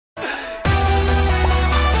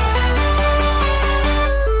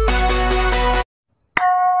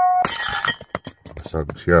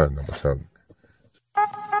nabasag siya, nabasag.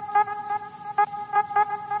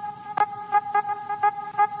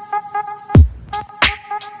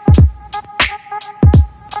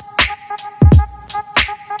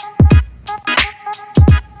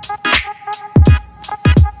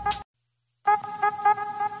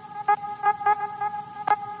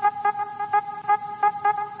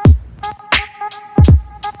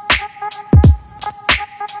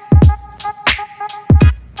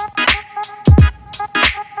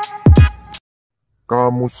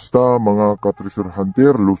 Kamusta mga ka-treasure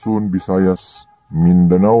hunter, Luzon, Visayas,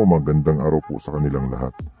 Mindanao, magandang araw po sa kanilang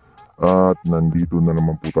lahat. At nandito na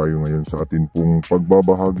naman po tayo ngayon sa atin pong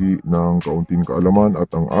pagbabahagi ng kaunting kaalaman at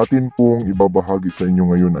ang atin pong ibabahagi sa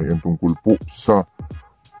inyo ngayon ay ang tungkol po sa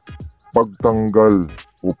pagtanggal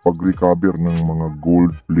o pag-recover ng mga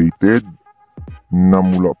gold-plated na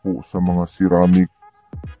mula po sa mga ceramic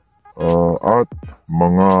at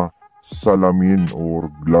mga salamin or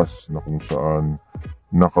glass na kung saan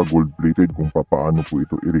naka-gold plated, kung paano po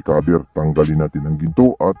ito i-recover. Tanggalin natin ang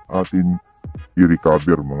ginto at atin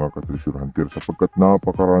i-recover mga ka-treasure hunter, sapagkat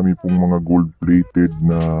napakarami pong mga gold plated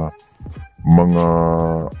na mga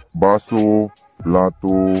baso,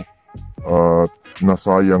 plato at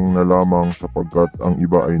nasayang na lamang sapagkat ang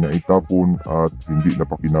iba ay naitapon at hindi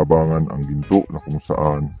napakinabangan ang ginto na kung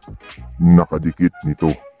saan nakadikit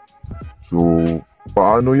nito. So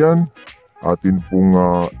paano yan? Atin pong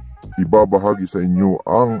ibabahagi sa inyo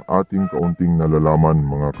ang ating kaunting nalalaman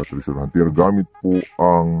mga ka-treasure hunter. Gamit po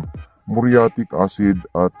ang muriatic acid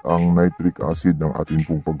at ang nitric acid ng ating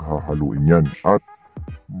pong paghahaluin yan. At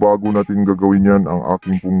bago natin gagawin yan, ang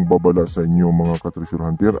aking pong babala sa inyo mga ka-treasure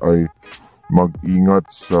hunter ay mag-ingat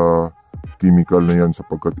sa chemical na yan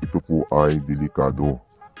sapagkat ito po ay delikado.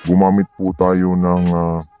 Gumamit po tayo ng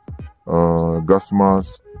gas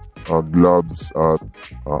mask, gloves at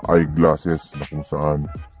eyeglasses na kung saan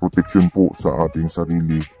protection po sa ating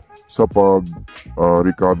sarili sa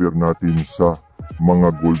pag-recover natin sa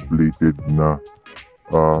mga gold-plated na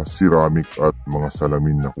ceramic at mga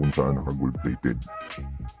salamin na kung saan naka-gold plated.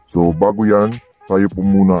 So bago yan, tayo po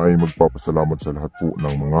muna ay magpapasalamat sa lahat po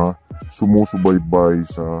ng mga sumusubaybay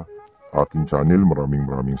sa aking channel.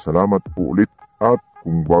 Maraming salamat po ulit. At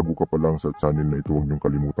kung bago ka pa lang sa channel na ito, huwag niyong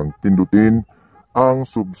kalimutang pindutin ang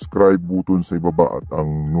subscribe button sa ibaba at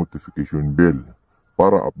ang notification bell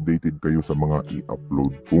para updated kayo sa mga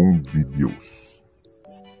i-upload kong videos.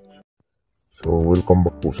 So welcome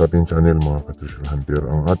back po sa ating channel mga ka-treasure hunter.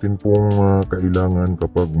 Ang atin pong kailangan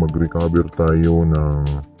kapag mag-recover tayo ng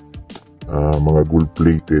mga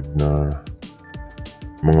gold-plated na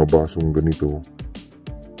mga basong ganito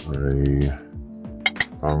ay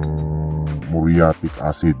ang muriatic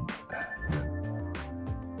acid.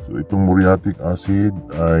 So itong muriatic acid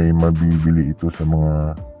ay mabibili ito sa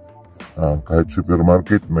mga kahit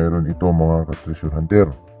supermarket, mayroon ito mga ka-treasure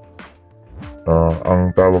hunter.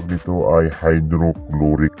 Ang tawag dito ay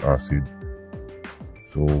hydrochloric acid.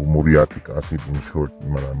 So muriatic acid in short,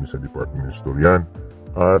 marami sa department store yan.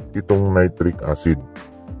 At itong nitric acid.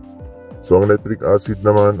 So ang nitric acid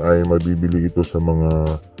naman ay mabibili ito sa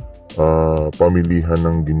mga pamilihan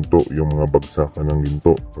ng ginto, yung mga bagsakan ng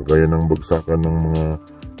ginto. Kagaya ng bagsakan ng mga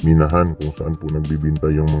minahan kung saan po nagbibinta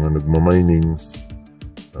yung mga nagmaminings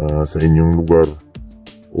sa inyong lugar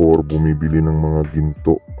or bumibili ng mga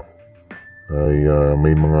ginto ay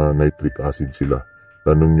may mga nitric acid sila.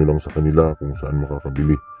 Tanong nyo lang sa kanila kung saan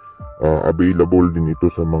makakabili. Available din ito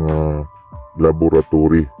sa mga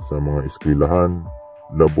laboratory, sa mga eskwelahan,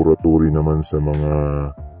 laboratory naman sa mga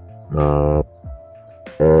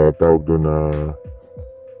tawag doon na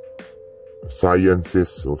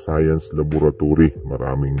sciences o science laboratory.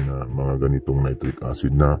 Maraming mga ganitong nitric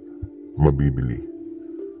acid na mabibili.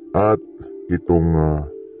 At itong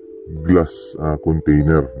glass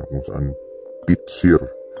container na kung saan pitcher.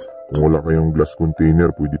 Kung wala kayong glass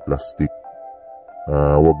container, pwede plastic.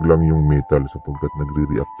 Wag lang yung metal sapagkat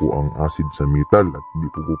nagre-react po ang acid sa metal at hindi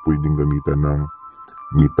po pwedeng gamitan ng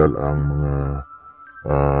metal ang mga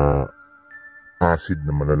acid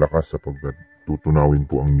na malalakas sapagkat tutunawin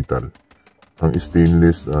po ang metal. Ang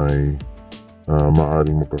stainless ay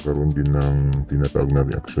maaring magkakaroon din ng tinatawag na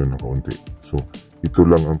reaksyon na kaunti. So ito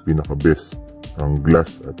lang ang pinaka-best, ang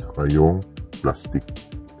glass at saka yung plastic.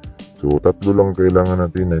 So tatlo lang kailangan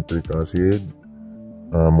natin, nitric acid,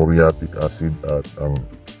 muriatic acid at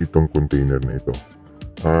itong container na ito.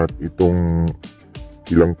 At itong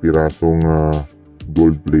ilang pirasong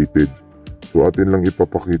gold plated. So atin lang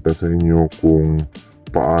ipapakita sa inyo kung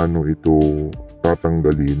paano ito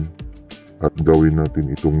tatanggalin at gawin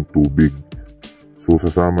natin itong tubig. So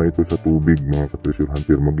sasama ito sa tubig mga ka-treasure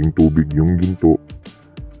hunter, maging tubig yung ginto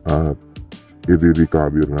at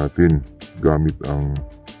i-recover natin gamit ang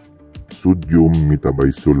sodium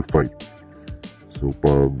metabisulfite. So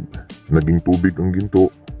pag naging tubig ang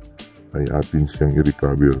ginto, ay atin siyang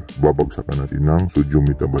i-recover. Babagsakan natin ng sodium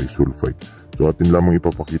metabisulfite. So atin lamang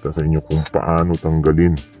ipapakita sa inyo kung paano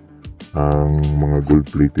tanggalin ang mga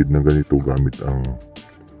gold-plated na ganito gamit ang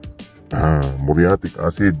muriatic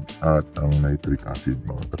acid at ang nitric acid,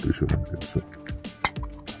 mga ka-treasure hunters.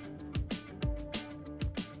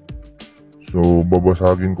 So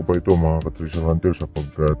babasagin ko pa ito, mga ka-treasure hunters,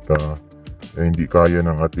 sapagkat hindi kaya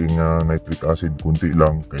ng ating nitric acid, kunti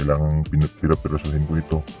lang. Kailangan pinapirasuhin ko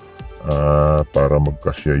ito para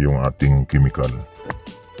magkasya yung ating chemical.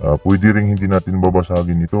 Pwede rin hindi natin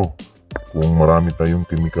babasagin ito. Kung marami tayong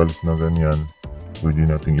chemicals na ganyan, pwede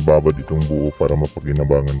natin ibabad itong buo para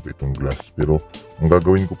mapakinabangan pa itong glass. Pero ang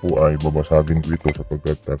gagawin ko po ay babasagin ko ito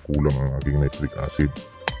sapagkat kulang ang aking nitric acid.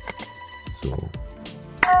 So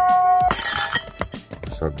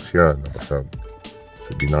basag siya, nabasag. So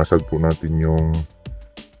binasag po natin yung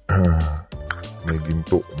may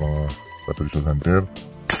ginto, mga ka-treasure hunter.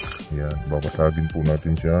 Yan, babasagin po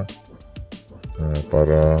natin siya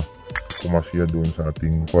para kumasya doon sa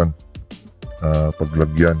ating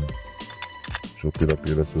paglagyan. So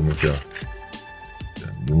pira-piraso na siya.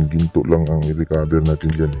 Yan, yung ginto lang ang i-recover natin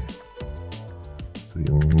dyan eh. So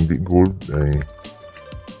yung hindi gold ay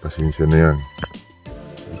pasensya na yan.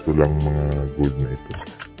 Ito lang mga gold na ito.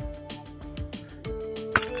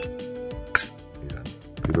 Yan,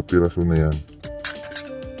 pira-piraso na yan.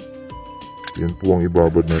 Yan po ang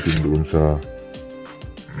ibabad natin doon sa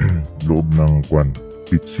loob ng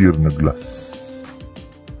pitseer na glass.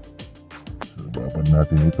 Babad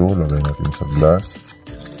natin ito, lagay natin sa glass,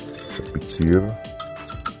 sa pitseer.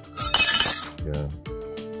 Yan.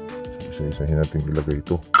 So, isa-isahin natin ilagay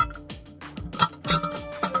ito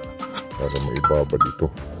para maibabad ito.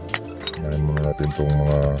 Yan muna natin itong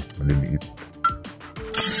mga maliliit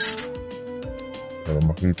para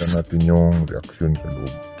makita natin yung reaksyon sa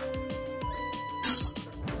loob.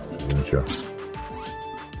 So, yun siya.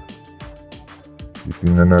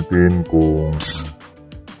 Titingnan natin kung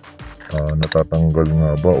natatanggal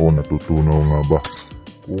nga ba o natutunaw nga ba,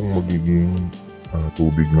 kung magiging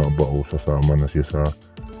tubig nga ba o sasama na siya sa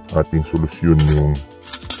ating solusyon yung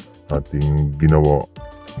ating ginawa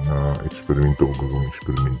na eksperimento o gagawing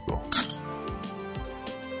eksperimento.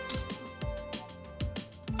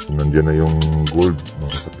 So, nandyan na yung gold,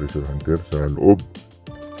 mga ka-treasure hunter, sa loob.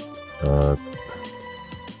 At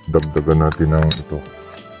dagdagan natin ng ito.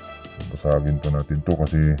 Basagin pa natin to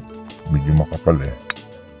kasi medyo makapal eh.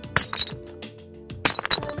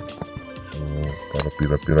 So para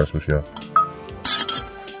pira-piraso siya.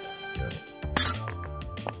 Yan.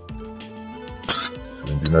 So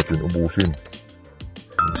hindi natin ubusin.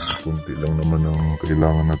 Kunti lang naman ang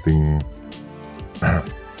kailangan nating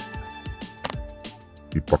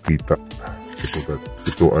ipakita.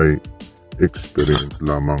 Ito ay experiment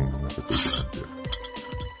lamang, mga ka-treasure hunter.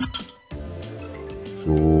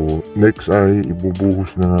 So, next ay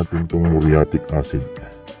ibubuhos na natin itong muriatic acid.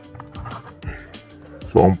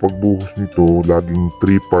 So, ang pagbuhos nito, laging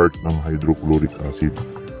 3-part ng hydrochloric acid.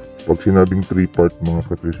 Pag sinabing 3-part, mga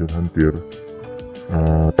ka-treasure hunter,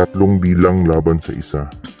 3 bilang laban sa isa.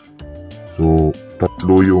 So,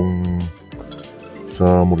 3 yung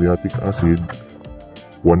sa muriatic acid,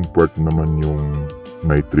 1 part naman yung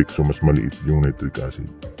nitric. So, mas maliit yung nitric acid.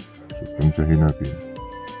 So, tansahin natin.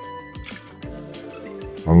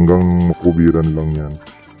 Hanggang makubiran lang yan.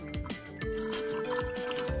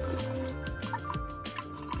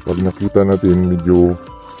 Pag nakita natin medyo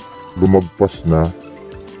lumagpas na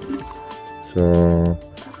sa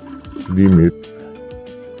limit,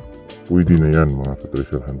 pwede na yan, mga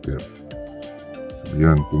ka-treasure hunter. So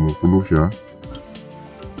yan, kumukulo siya.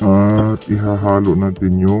 At ihahalo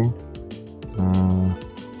natin yung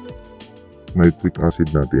nitric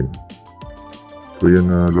acid natin. So yan,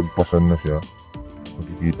 lagpasan na siya.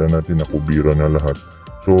 Makikita natin na kubiran na lahat.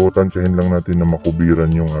 So tansyahin lang natin na makubiran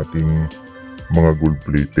yung ating mga gold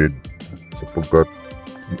plated, sapagkat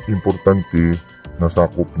importante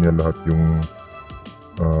nasakop niya lahat yung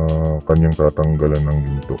kanyang tatanggalan ng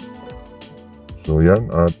ginto. So yan,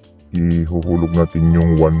 at ihuhulog natin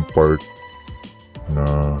yung 1 part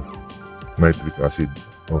na nitric acid.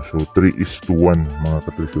 So 3:1, mga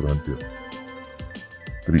ka-treasure hunter.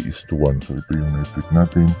 3:1. So ito yung nitric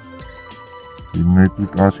natin. Yung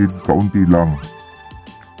nitric acid, kaunti lang.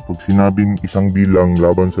 Pag sinabing 1 bilang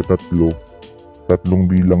laban sa 3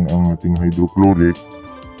 bilang ang ating hydrochloric,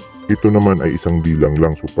 ito naman ay 1 bilang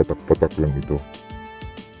lang. So patak-patak lang ito.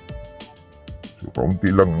 So kaunti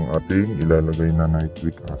lang ang ating ilalagay na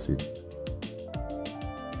nitric acid.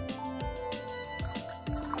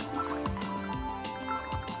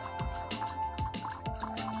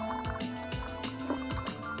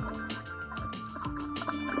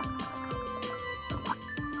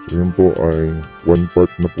 So yun po ay 1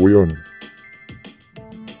 part na po yun.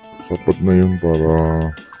 Sapat na yun para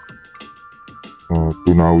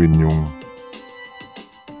tunawin yung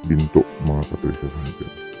ginto mga ka-treasure hunter.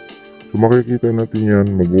 So makikita natin yan,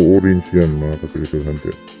 mag-o-orange yan mga ka-treasure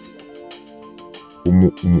hunter.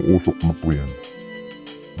 Umuusok na po yan.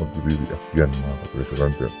 Magre-react yan mga ka-treasure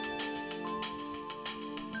hunter.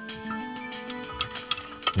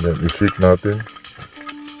 Then i-shake natin.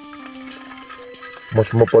 Mas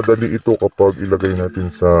mapadali ito kapag ilagay natin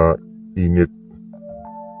sa init.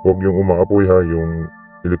 Huwag yung umaapoy ha, yung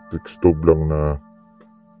electric stove lang na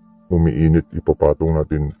umiinit, ipapatong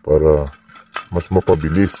natin para mas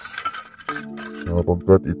mapabilis.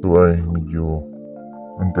 Sapagkat ito ay medyo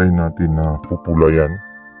antayin natin na pupula yan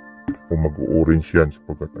o mag-orange yan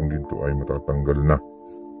sapagkat ang ginto ay matatanggal na.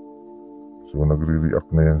 So nagre-react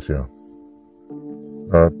na yan siya.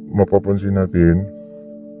 At mapapansin natin,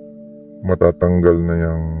 matatanggal na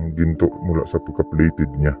yung ginto mula sa pagka-plated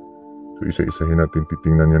niya. So isa-isahin natin,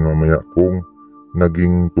 titingnan yan mamaya kung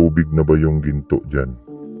naging tubig na ba yung ginto dyan.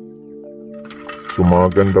 So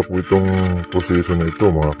maganda po itong proseso na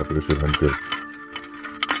ito mga ka-treasure hunter.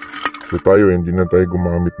 So tayo hindi na tayo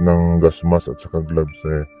gumamit ng gas mask at saka gloves.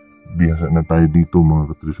 Bihasa na tayo dito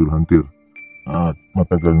mga ka-treasure hunter. At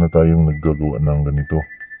matagal na tayong naggagawa ng ganito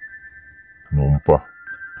noon pa.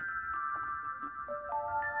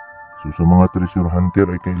 So sa mga treasure hunter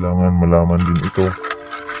ay kailangan malaman din ito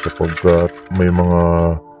sapagkat may mga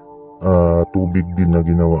tubig din na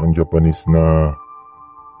ginawa ang Japanese na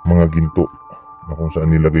mga ginto na kung saan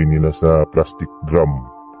nilagay nila sa plastic drum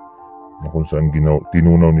na kung saan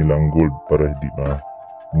tinunaw nila ang gold para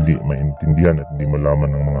hindi maintindihan at hindi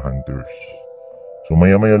malaman ng mga hunters. So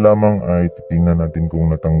maya-maya lamang ay titingnan natin kung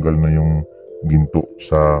natanggal na yung ginto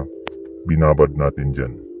sa binabad natin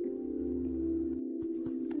dyan.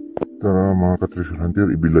 Tara mga ka-treasure hunter,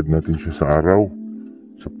 ibilad natin siya sa araw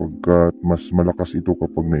sapagkat mas malakas ito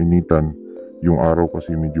kapag nainitan. Yung araw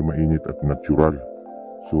kasi medyo mainit at natural.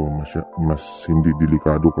 So mas hindi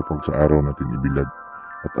delikado kapag sa araw natin ibilad.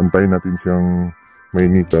 At antayin natin siyang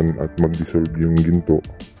mainitan at mag-dissolve yung ginto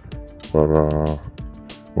para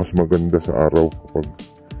mas maganda sa araw. Kapag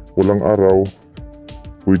walang araw,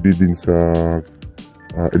 pwede din sa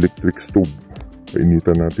electric stove.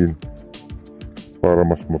 Painitan natin para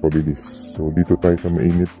mas mapabilis. So dito tayo sa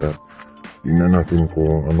mainit at tingnan natin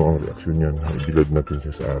kung ano ang reaksyon niyan. Ibilad natin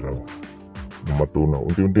siya sa araw na matunaw.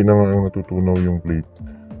 Unti-unti na nga ang natutunaw yung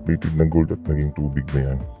plated na gold at naging tubig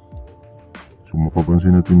na yan. So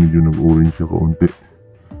mapapansin natin medyo nag-orange siya kaunti.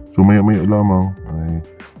 So maya-maya lamang ay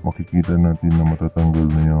makikita natin na matatanggal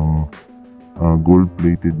na yung gold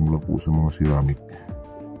plated mula po sa mga ceramic.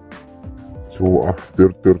 So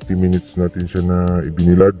after 30 minutes natin siya na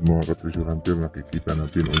ibinilad mga ka-treasure hunter, nakikita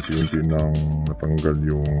natin unti-unti nang natanggal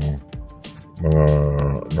yung mga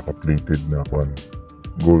naka-plated na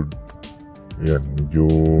gold. Ayan, medyo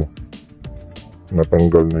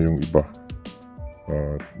natanggal na yung iba.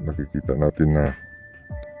 At nakikita natin na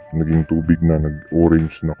naging tubig na,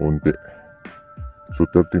 nag-orange na konti. So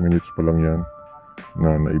 30 minutes pa lang yan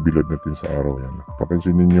na naibilad natin sa araw yan.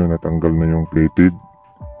 Papansin ninyo natanggal na yung plated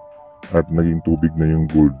at naging tubig na yung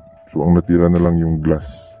gold. So ang natira na lang yung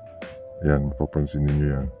glass. Ayan, mapapansin ninyo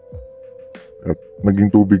yan. At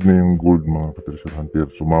naging tubig na yung gold mga ka-treasure hunter.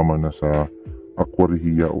 Sumama na sa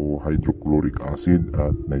aquarehia o hydrochloric acid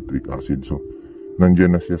at nitric acid. So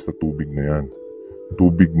nandyan na siya sa tubig na yan.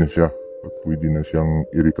 Tubig na siya at pwede na siyang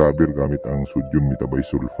i-recover gamit ang sodium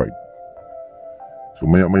metabisulfite. So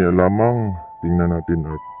maya-maya lamang tingnan natin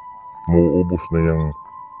at mauubos na yung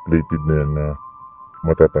plated na yan na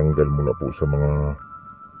matatanggal mula po sa mga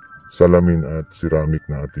salamin at ceramic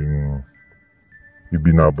na ating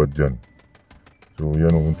ibinabad dyan. So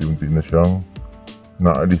yan, unti-unti na siyang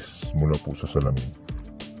naalis mula po sa salamin.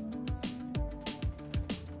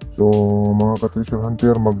 So mga ka-treasure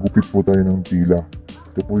hunter, maggupit po tayo ng tila.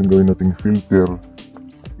 Ito po yung gawin nating filter.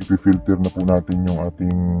 Ipifilter na po natin yung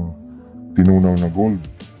ating tinunaw na gold.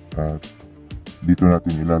 At dito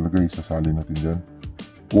natin ilalagay, sasalin natin dyan.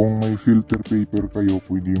 Kung may filter paper kayo,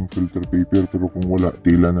 pwede yung filter paper. Pero kung wala,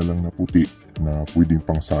 tela na lang na puti na pwedeng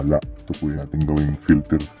pangsala. Ito po yung ating gawing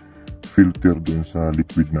filter dun sa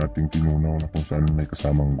liquid nating tinunaw na kung saan may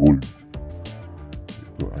kasamang gold.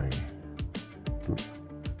 Ito ay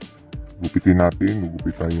gupitin natin.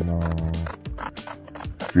 Gugupit tayo ng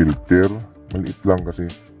filter. Maliit lang kasi.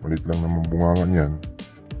 Maliit lang naman bungangan yan.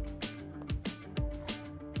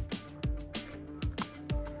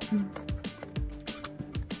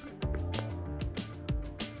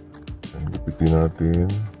 Gupitin natin.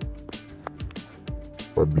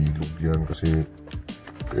 Pabilog yan kasi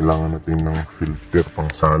kailangan natin ng filter pang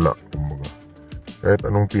sala, kumbaga. Kahit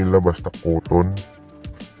anong tela basta cotton.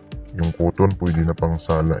 Yung cotton pwede na pang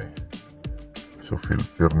sala eh. So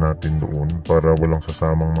filter natin doon para walang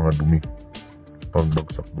sasamang mga dumi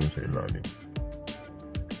pagbagsak doon sa ilalim.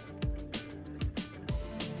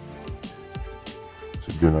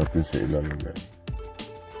 Sadya natin sa ilalim yan.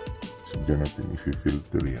 Sadya natin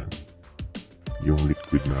i-filter yan. Yung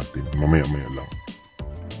liquid natin. Mamaya-maya lang.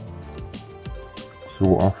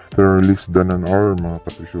 So after less than an hour mga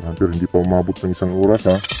ka-treasure hunter, hindi pa umabot ng isang oras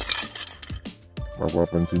ha.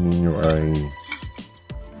 Mapapansin ninyo ay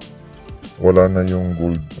wala na yung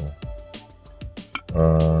gold. No?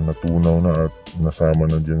 Natunaw na at nasama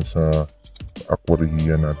na dyan sa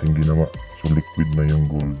aquarium natin ginawa. So liquid na yung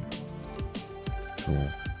gold. So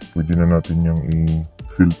pwede na natin yung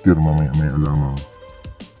i-filter mamaya-maya lamang.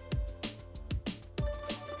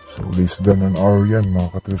 So less than an hour yan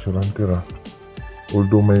mga ka-treasure hunter ha.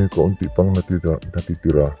 Although may kaunti pang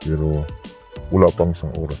natitira pero wala pang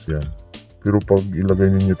isang oras yan. Pero pag ilagay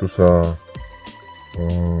ninyo ito sa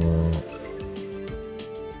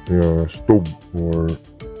stove or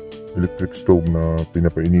electric stove na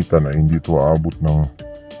pinapainitan ay hindi ito aabot ng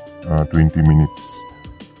 20 minutes.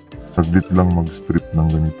 Saglit lang mag-strip ng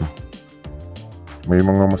ganito. May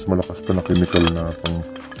mga mas malakas pa na chemical na pang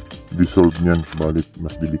dissolve niyan, subalit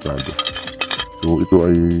mas delikado. So ito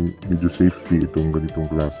ay medyo safety itong ganitong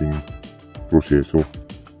klaseng proseso.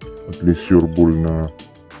 At least sureball na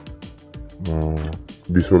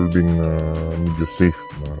dissolving na medyo safe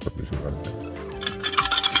mga ka-treasure hunter.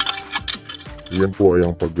 Yan po ay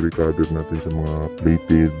ang pag-recover natin sa mga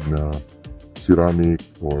plated na ceramic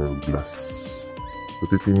or glass. So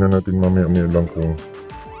titingnan natin mamaya-maya lang kung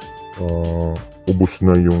ubos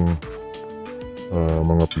na yung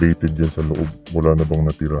mga plated dyan sa loob. Wala na bang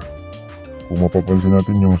natira. Kung mapapansin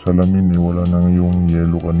natin yung salamin wala na yung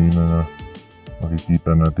yellow kanina na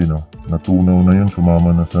makikita natin. Natunaw na yan,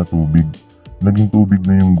 sumama na sa tubig. Naging tubig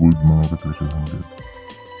na yung gold mga ka-treasure hunter.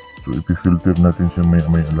 So ipifilter natin siya may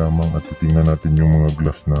lamang at titingnan natin yung mga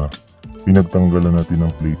glass na pinagtanggalan natin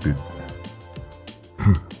ng plated.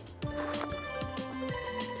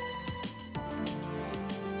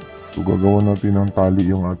 So gagawa natin ng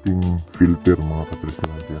tali yung ating filter mga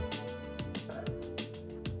ka-treasure hunter.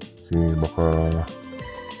 Kasi baka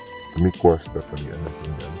tumikwas, tatalian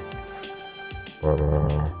natin yan para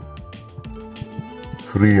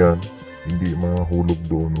free yan, hindi mahulog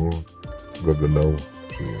doon o gagalaw.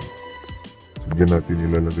 So yan, sadya natin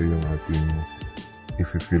ilalagay yung ating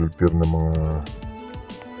i-filter na mga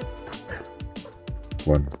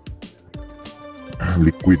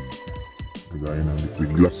liquid, gaya ng liquid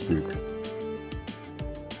glass ko ito.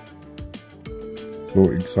 So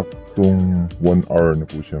eksaktong 1 hour na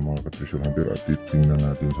po siya mga ka-treasure hunter at titingnan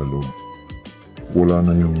natin sa loob. Wala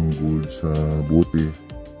na yung gold sa bote,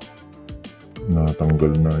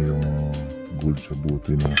 natanggal na yung gold sa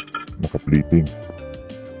bote na naka-plating.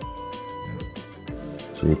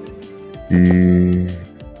 So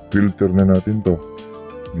i-filter na natin to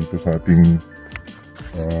dito sa ating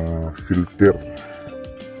filter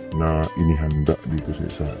na inihanda dito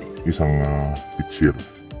sa isang pitcher.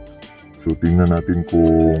 So tingnan natin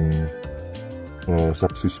kung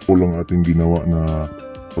successful ang ating ginawa na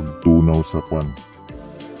pagtunaw sa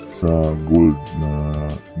gold na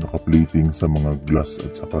naka-plating sa mga glass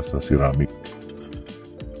at saka sa ceramic.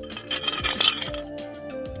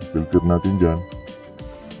 Filter natin dyan.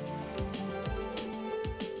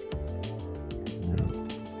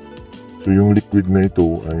 So yung liquid na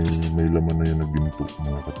ito ay may laman na yan na ginto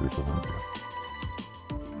mga ka-treasure hunter.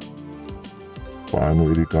 Paano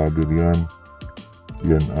i-recover yan?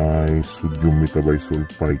 Yan ay sodium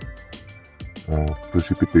metabisulfite.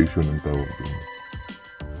 Precipitation ang tawag din.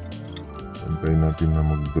 Antayin natin na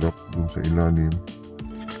mag-drop dun sa ilalim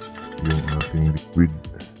yung ating liquid.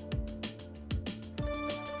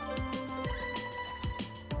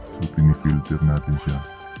 So pinifilter natin siya.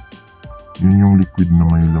 Yun yung liquid na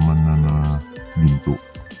may laman na ginto.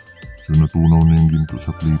 So natunaw na yung ginto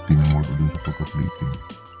sa plating mo o dun sa pagka-plating.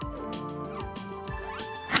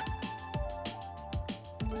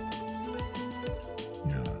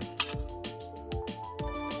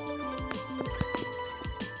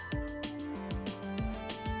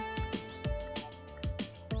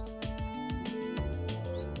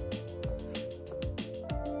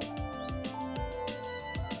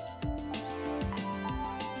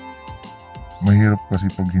 Mahirap kasi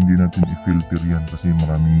pag hindi natin i-filter yan kasi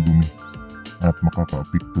maraming dumi at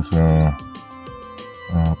makaka-apekto sa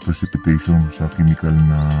precipitation sa chemical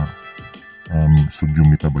na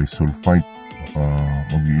sodium metabisulfite. Baka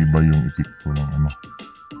mag-iiba yung epekto ng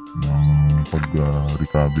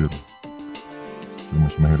makapag-recover. So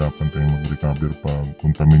mas mahirapan tayong mag-recover pag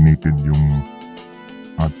contaminated yung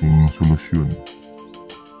ating solusyon.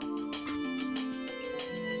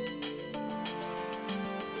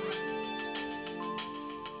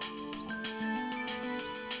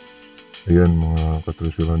 Ayan mga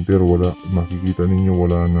ka-treasure hunter, makikita ninyo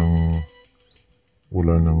wala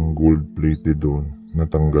ng gold plated doon,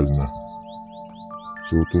 natanggal na.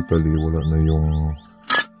 So totally wala na yung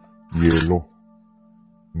yellow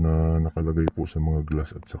na nakalagay po sa mga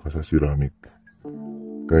glass at saka sa ceramic.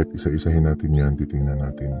 Kahit isa-isahin natin yan, titingnan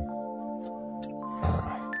natin.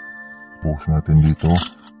 Post natin dito.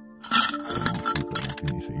 Kita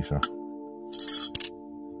natin isa-isa.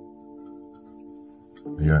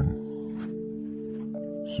 Ayan.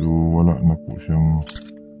 So wala na po siyang,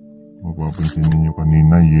 mapapansin ninyo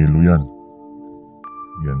kanina, yellow yan.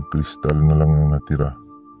 Yan, crystal na lang ang natira.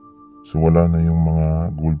 So wala na yung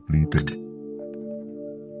mga gold plated.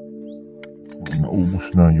 Naubos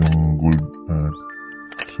na yung gold at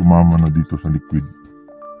sumama na dito sa liquid.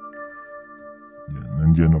 Yan,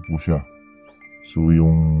 nandyan na po siya. So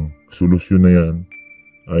yung solusyon na yan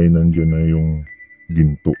ay nandyan na yung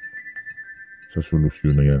ginto sa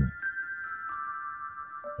solusyon na yan.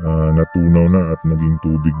 Natunaw na at naging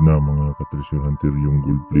tubig na mga ka-treasure hunter yung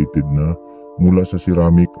gold plated na mula sa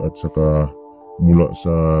ceramic at saka mula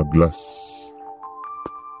sa glass.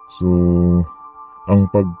 So ang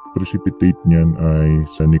pag-precipitate niyan ay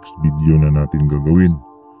sa next video na natin gagawin.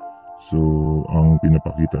 So ang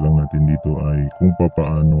pinapakita lang natin dito ay kung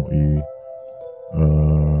paano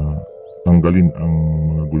tanggalin ang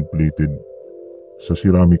mga gold plated sa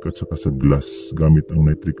ceramic at saka sa glass gamit ang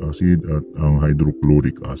nitric acid at ang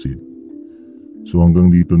hydrochloric acid. So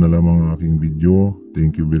hanggang dito na lamang ang aking video.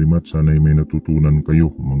 Thank you very much. Sana ay may natutunan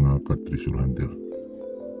kayo mga ka-treasure hunter.